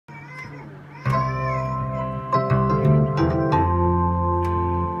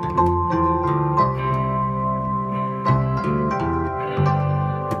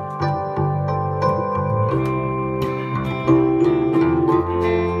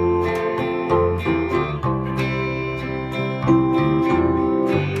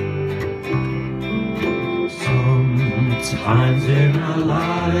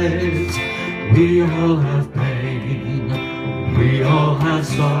We all have pain, we all have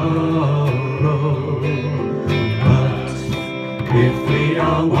sorrow, but if we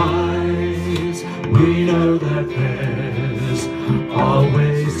are wise, we know that there's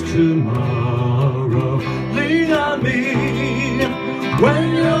always tomorrow. Lean on me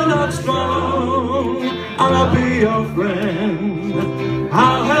when you're not strong, I'll be your friend,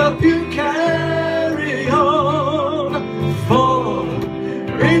 I'll help you carry on, for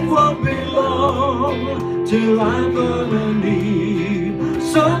it won't be long till I'm gonna need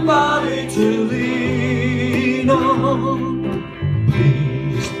somebody to lean on.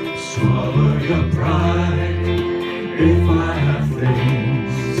 Please swallow your pride if I have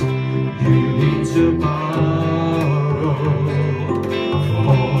things you need to borrow,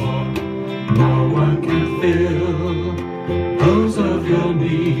 for no one can fill those of your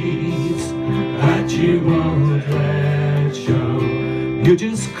needs that you won't let show. You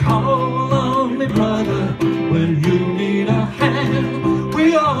just call on me, brother, when you need a hand.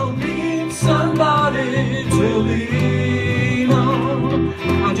 We all need somebody to lean on.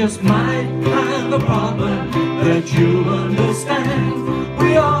 I just might have a problem that you understand.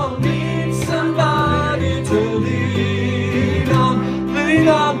 We all need somebody to lean on. Lean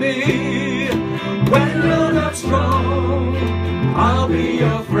on me when you're not strong, I'll be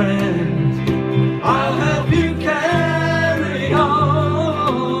your friend, I'll help you carry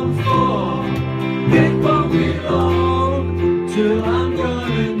on, for it won't be long till I'm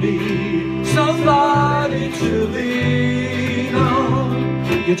gonna need somebody to lean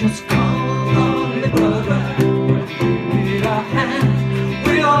on. You just call on me, brother, when you need a hand.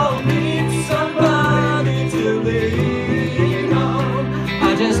 We all need somebody to lean on.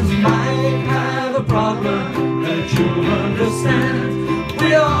 I just might have a problem that you'll understand.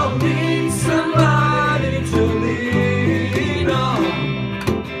 We all need somebody to lean on.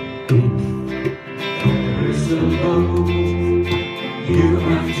 If there is a load you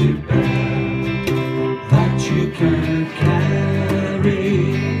have to bear,